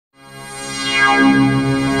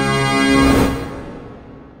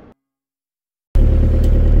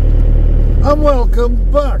Welcome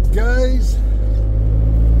back, guys.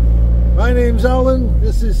 My name's Alan,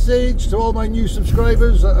 this is Sage. To all my new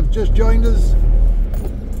subscribers that have just joined us,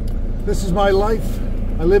 this is my life.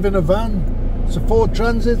 I live in a van. It's a Ford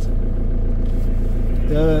Transit,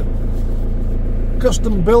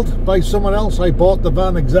 custom built by someone else. I bought the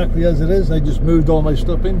van exactly as it is. I just moved all my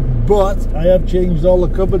stuff in, but I have changed all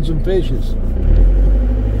the cupboards and fascias,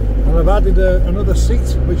 and I've added another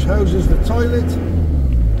seat which houses the toilet.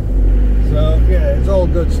 So yeah, it's all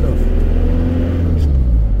good stuff.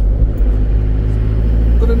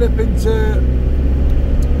 I'm gonna nip into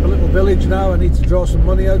a little village now. I need to draw some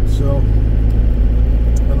money out, so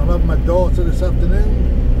and I'm having my daughter this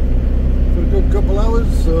afternoon for a good couple hours.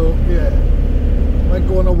 So yeah, might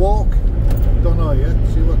go on a walk. Don't know yet.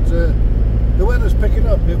 See what the weather's picking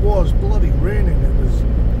up. It was bloody raining. It was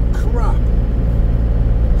crap.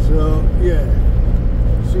 So yeah,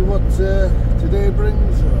 see what today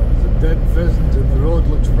brings. Dead pheasant and the road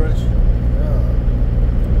looks fresh. Yeah.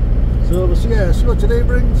 So we'll see, see what today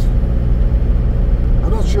brings. I'm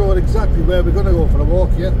not sure exactly where we're going to go for a walk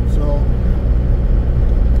yet, so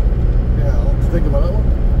yeah, I'll have to think about that one.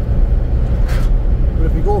 But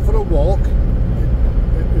if we go for a walk,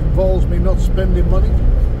 it involves me not spending money.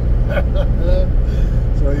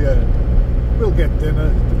 So yeah, we'll get dinner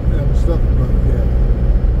and stuff, but yeah.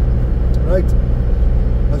 Right,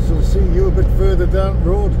 I shall see you a bit further down the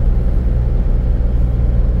road.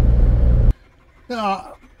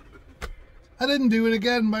 I didn't do it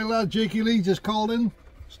again. My lad Jakey Lee just called in,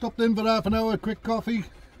 stopped in for half an hour, quick coffee.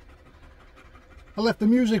 I left the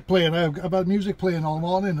music playing. I've had music playing all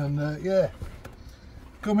morning, and yeah,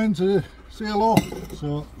 come in to say hello.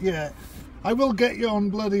 So yeah, I will get you on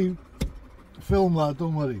bloody film, lad,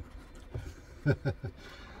 don't worry. The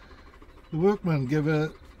workman gave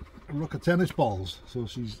her a ruck of tennis balls, so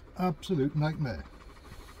she's absolute nightmare.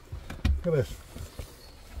 Look at this.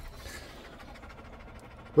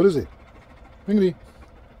 What is it? Ringly.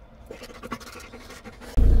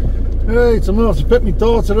 Right, I'm going to have to pick my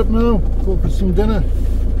daughter up now, go for some dinner.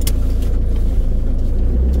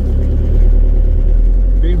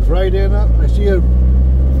 Being Friday now, I see her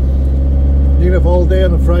being up all day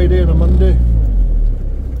on a Friday and a Monday.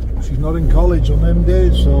 She's not in college on them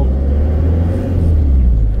days, so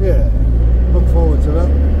yeah, look forward to that.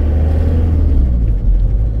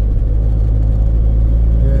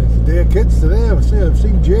 Yeah, it's the day of kids today. I've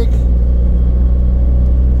seen Jake.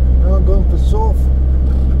 Now I'm going for Soph.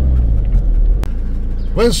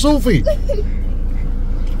 Where's Sophie?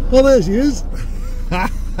 Oh, there she is.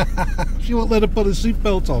 She won't let her put her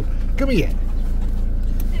seatbelt on. Come here.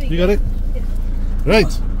 You got it? Yeah.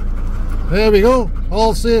 Right. There we go.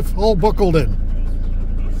 All safe, all buckled in.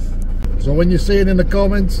 So when you're saying in the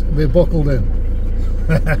comments, they're buckled in.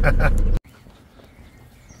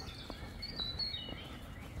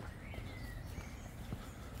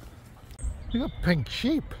 You got pink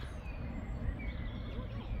sheep.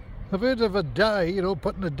 I've heard of a dye, you know,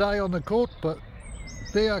 putting a dye on the coat, but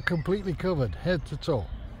they are completely covered, head to toe.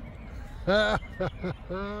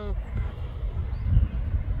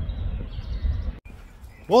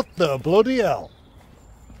 What the bloody hell?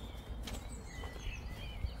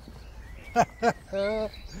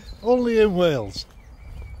 Only in Wales.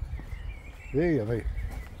 There you be.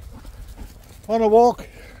 On a walk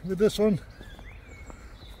with this one.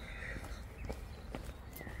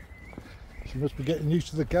 She must be getting used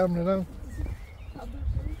to the camera now.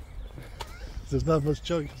 There's not much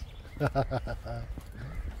choice.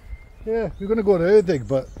 Yeah, we're going to go to Erddig,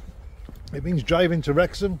 but it means driving to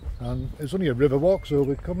Wrexham, and it's only a river walk, so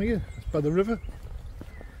we come here. It's by the river.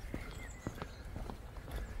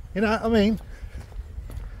 You know what I mean?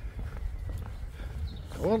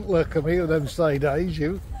 Don't look at me with them side eyes,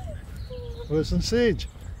 you. Worse than Sage.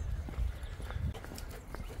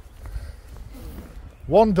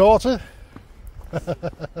 One daughter.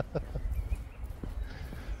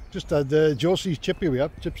 Just had Josie's chippy we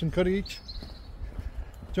had, chips and curry each.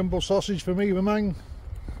 Jumbo sausage for me with mine.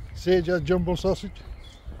 Sage had jumbo sausage.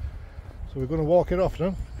 So we're going to walk it off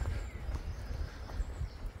now.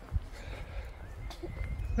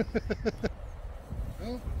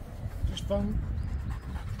 Well, just found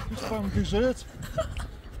dessert.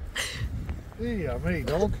 There me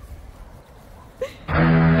dog.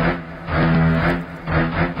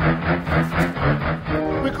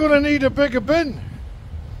 We're gonna need a bigger bin.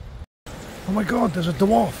 Oh my god, there's a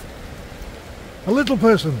dwarf. A little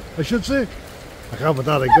person, I should say. I can't put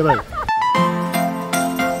that in, can I?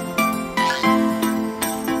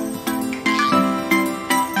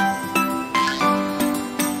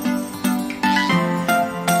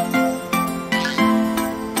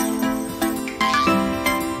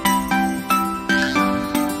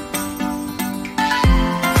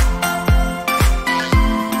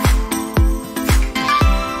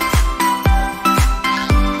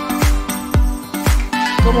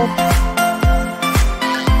 Come on.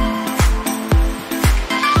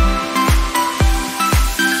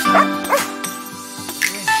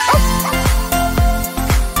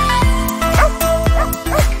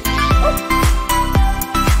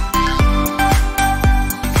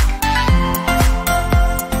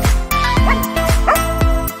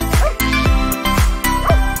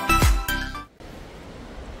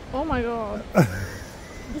 Oh my god.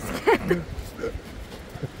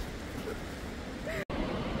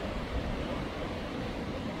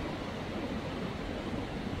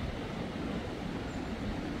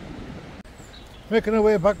 Making our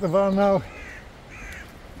way back to the van now.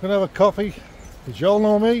 Gonna have a coffee. As you all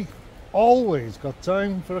know me, always got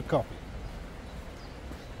time for a coffee.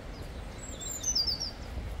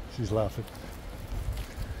 She's laughing.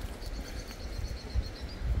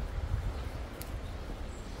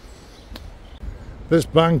 This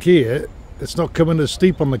bank here, it's not coming as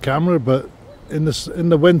steep on the camera, but in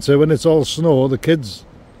the winter when it's all snow, the kids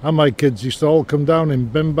and my kids used to all come down in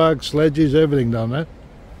bin bags, sledges, everything down there.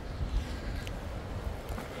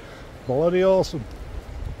 Bloody awesome.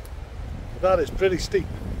 That is pretty steep.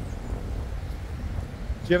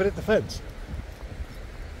 Did you ever hit the fence?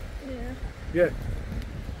 Yeah. Yeah.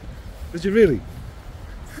 Did you really?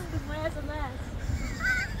 My hair's a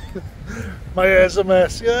mess. My hair's a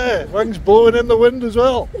mess, yeah. Wings blowing in the wind as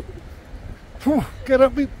well. Phew, get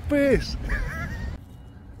up my face.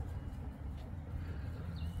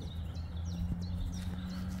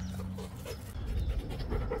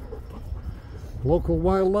 Local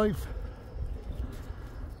wildlife.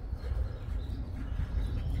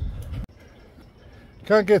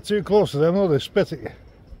 Can't get too close to them or they spit at you.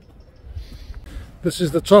 This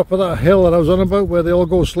is the top of that hill that I was on about where they all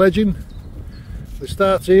go sledging. They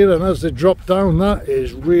start here and as they drop down, that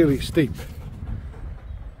is really steep.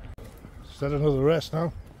 Set another rest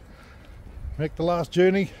now. Make the last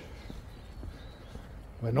journey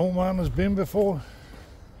where no man has been before.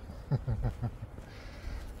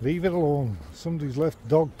 Leave it alone. Somebody's left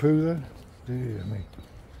dog poo there. Dear me.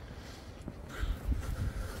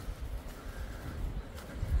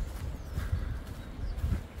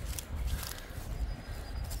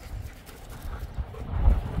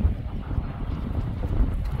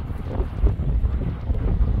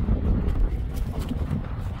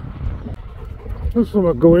 There's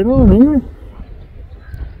something going on here.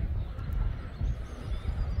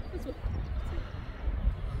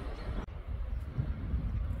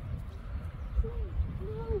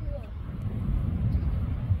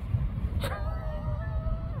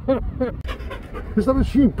 Is that a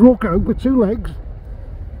sheep broke out with two legs?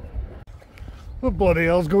 What bloody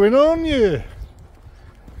hell's going on here?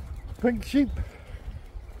 Pink sheep.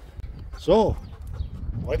 So,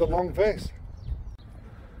 why the long face?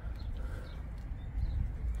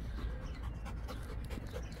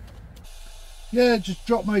 Yeah, just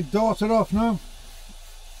dropped my daughter off now.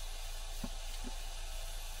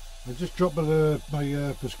 I just dropped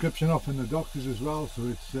my prescription off in the doctor's as well,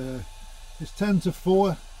 so it's 10 to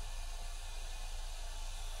 4.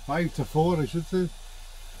 5 to 4 I should say.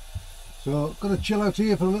 So gonna chill out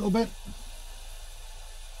here for a little bit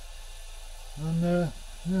and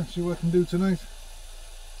yeah, see what I can do tonight.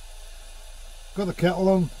 Got the kettle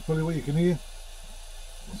on, probably what you can hear.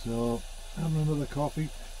 So having another coffee.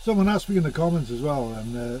 Someone asked me in the comments as well,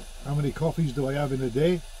 and how many coffees do I have in a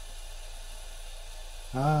day?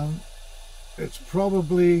 It's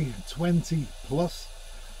probably 20 plus.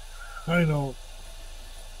 I know,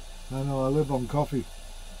 I live on coffee.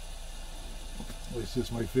 It's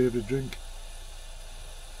just my favourite drink.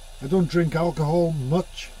 I don't drink alcohol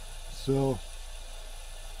much, so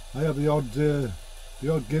I have the odd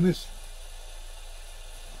Guinness.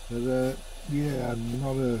 But yeah, I'm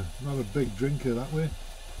not a big drinker that way.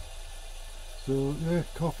 So yeah,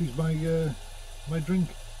 coffee's my drink.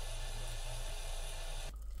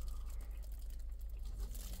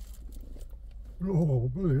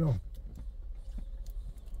 Oh, bloody hell.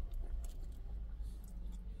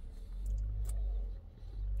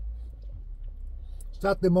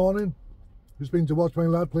 Saturday morning, just been to watch my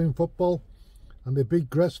lad playing football, and they beat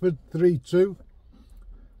Gresford 3-2.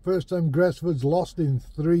 First time Gresford's lost in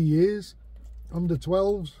 3 years, under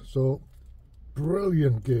 12s, so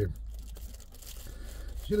brilliant game.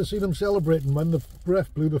 Should have seen them celebrating when the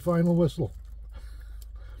ref blew the final whistle.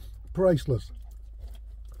 Priceless.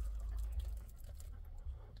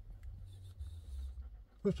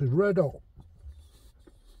 This is red hot.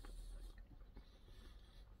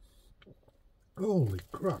 Holy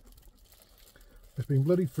crap. It's been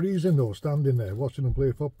bloody freezing though, standing there watching them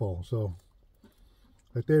play football. So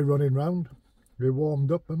like they're running round, they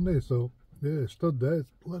warmed up, and they, so yeah, stood there, it's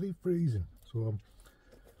bloody freezing. So I'm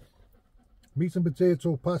Meat and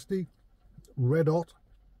potato pasty, red hot,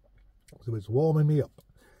 so it's warming me up.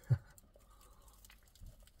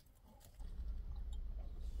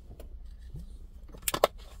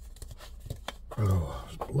 Oh,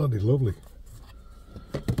 it's bloody lovely.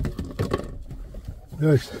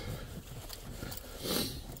 Right,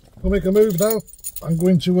 I'll make a move now. I'm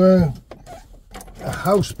going to a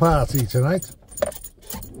house party tonight.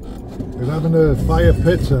 We're having a fire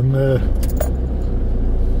pit and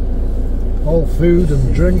all food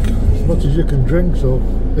and drink, as much as you can drink. So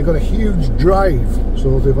they've got a huge drive,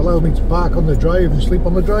 so they've allowed me to park on the drive and sleep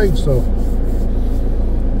on the drive. So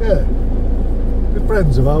yeah, good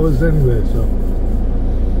friends of ours anyway. So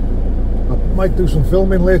I might do some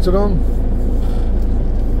filming later on,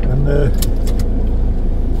 and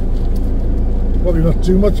probably not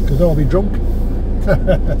too much because I'll be drunk.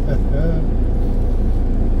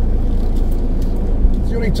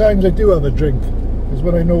 The only times I do have a drink is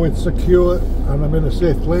when I know it's secure and I'm in a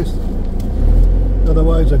safe place.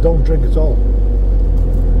 Otherwise I don't drink at all.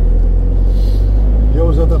 You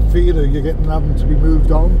always have that fear of you're having to be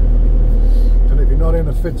moved on, and if you're not in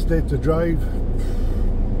a fit state to drive,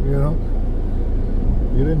 you know,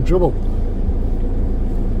 you're in trouble.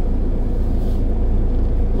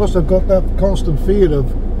 Plus I've got that constant fear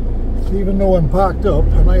of, even though I'm parked up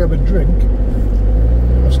and I have a drink,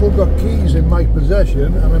 I've still got keys in my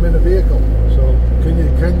possession and I'm in a vehicle. So can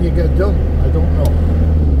you get done? I don't know.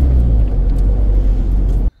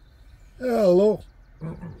 Hello.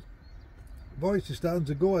 Voice is starting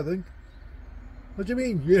to go, I think. What do you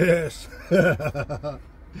mean? Yes.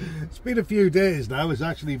 It's been a few days now. It's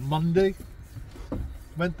actually Monday.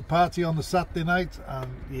 Went to party on the Saturday night,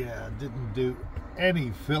 and yeah, didn't do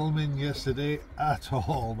any filming yesterday at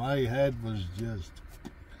all. My head was just,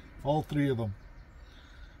 all three of them.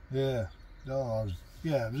 Yeah. Oh,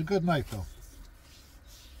 yeah, it was a good night though.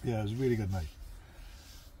 Yeah, it was a really good night.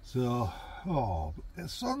 So, oh, the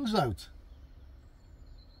sun's out.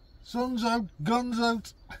 Sun's out, guns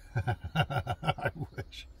out. I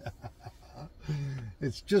wish.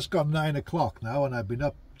 It's just gone 9 o'clock now, and I've been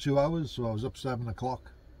up 2 hours, so I was up 7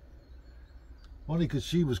 o'clock. Only because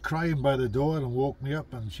she was crying by the door and woke me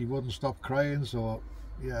up, and she wouldn't stop crying, so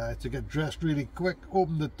yeah, I had to get dressed really quick,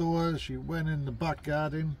 open the door, she went in the back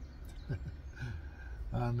garden.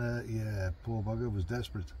 And yeah, poor bugger was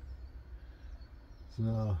desperate.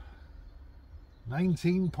 So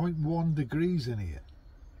 19.1 degrees in here.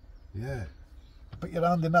 Yeah, put your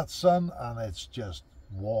hand in that sun and it's just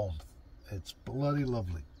warm. It's bloody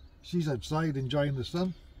lovely. She's outside enjoying the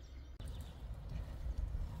sun.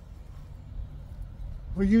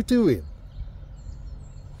 What are you doing?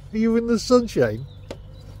 Are you in the sunshine?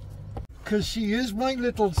 Because she is my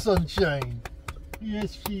little sunshine.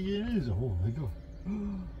 Yes, she is. Oh my God.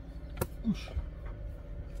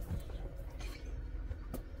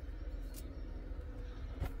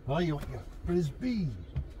 Oh, you want your frisbee?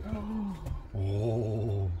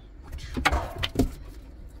 Oh.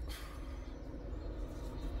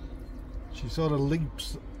 She sort of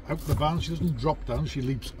leaps out the van. She doesn't drop down, she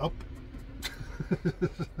leaps up.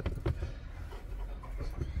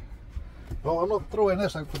 Oh, I'm not throwing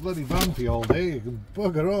this out the bloody van for you all day. You can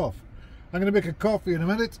bugger off. I'm going to make a coffee in a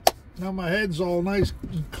minute. Now my head's all nice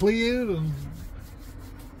and clear and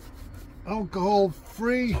alcohol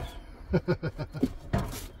free.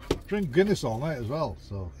 Drink Guinness all night as well,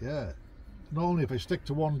 so yeah. Normally if I stick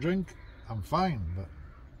to one drink, I'm fine, but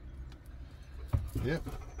yep,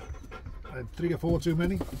 I had 3 or 4 too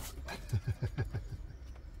many.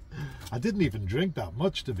 I didn't even drink that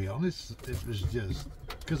much, to be honest. It was just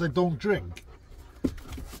because I don't drink.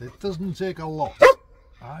 It doesn't take a lot.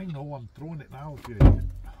 I know, I'm throwing it now. If you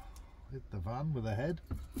hit the van with the head.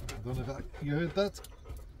 I don't know if you heard that.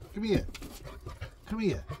 Come here. Come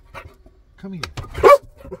here. Come here.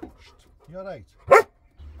 You alright?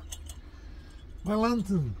 My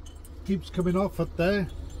lantern keeps coming off at there.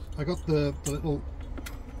 I got the little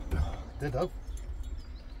did have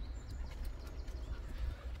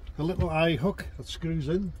the little eye hook that screws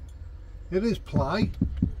in. It is ply,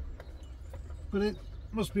 but it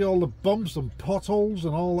must be all the bumps and potholes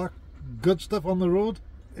and all that good stuff on the road.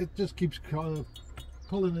 It just keeps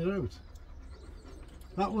pulling it out.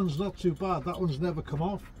 That one's not too bad. That one's never come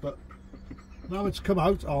off, but now it's come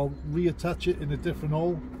out, I'll reattach it in a different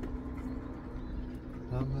hole.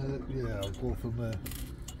 And yeah, I'll go from there.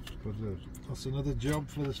 But that's another job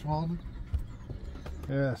for this morning.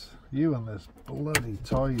 Yes, you and this bloody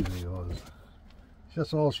toy of yours. It's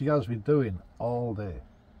just all she has been doing all day.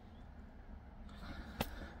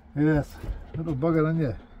 Yes, little bugger, isn't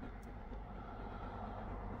you?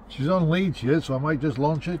 She's on lead here, so I might just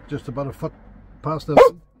launch it just about a foot past her.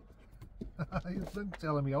 You're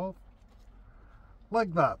telling me off.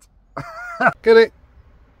 Like that. Get it.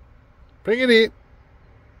 Bring it here.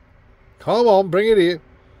 Come on, bring it here.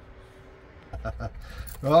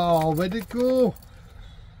 Oh, where'd it go?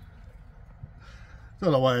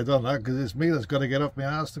 Don't know why I've done that, because it's me that's got to get off my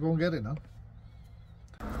ass to go and get it now.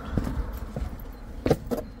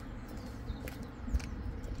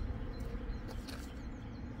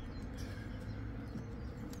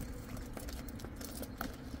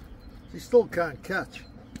 You still can't catch,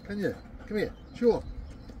 can you? Come here, sure.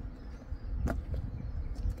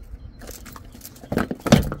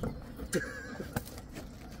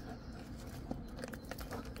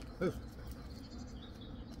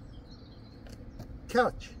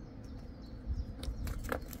 Catch.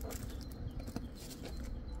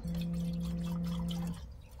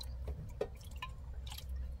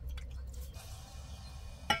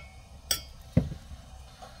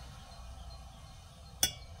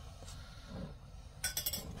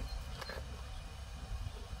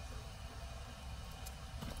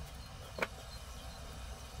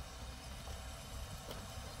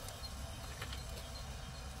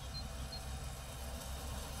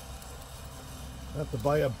 I have to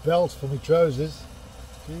buy a belt for my trousers.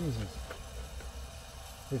 Jesus.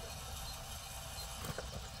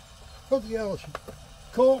 What the hell? She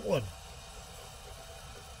caught one.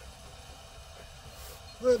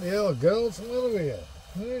 What the hell, girls? What's the matter with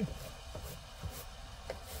you? Eh?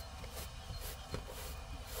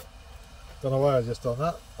 Don't know why I just done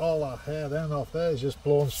that. All that hair down off there is just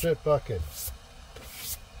blown straight back in.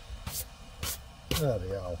 There the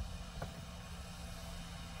hell.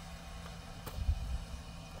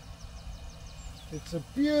 It's a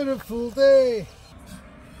beautiful day.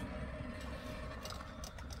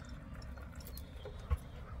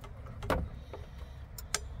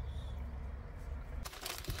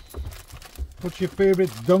 What's your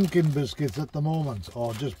favourite Dunkin' biscuits at the moment,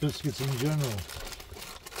 or just biscuits in general?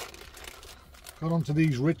 Got onto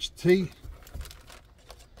these rich tea,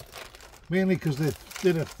 mainly because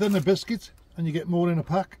they're a thinner biscuit and you get more in a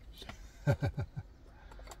pack.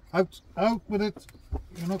 Out with it.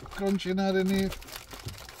 You're not crunching that in here.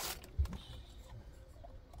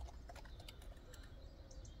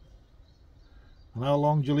 And how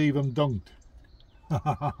long do you leave them dunked?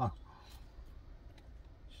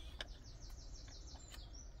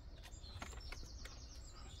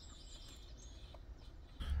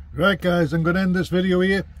 Right guys, I'm going to end this video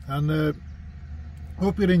here, and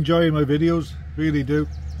hope you're enjoying my videos, really do.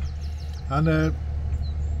 And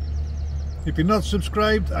if you're not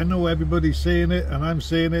subscribed, I know everybody's saying it and I'm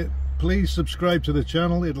saying it, please subscribe to the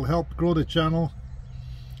channel. It'll help grow the channel,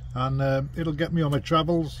 and it'll get me on my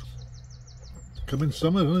travels. Coming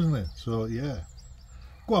summer, isn't it? So yeah,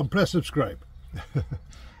 go on, press subscribe.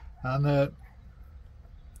 And I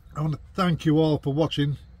want to thank you all for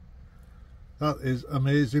watching. That is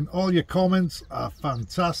amazing. All your comments are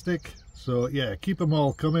fantastic, so yeah, keep them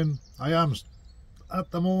all coming. I am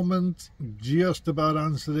at the moment just about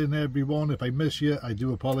answering everyone. If I miss you, I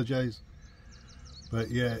do apologize,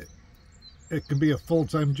 but yeah, it can be a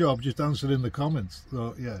full-time job just answering the comments.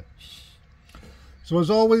 So yeah, so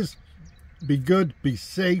as always, be good, be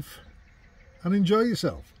safe, and enjoy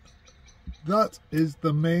yourself. That is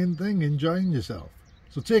the main thing, enjoying yourself.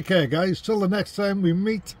 So take care guys, till the next time we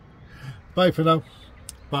meet. Bye for now.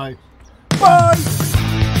 Bye. Bye.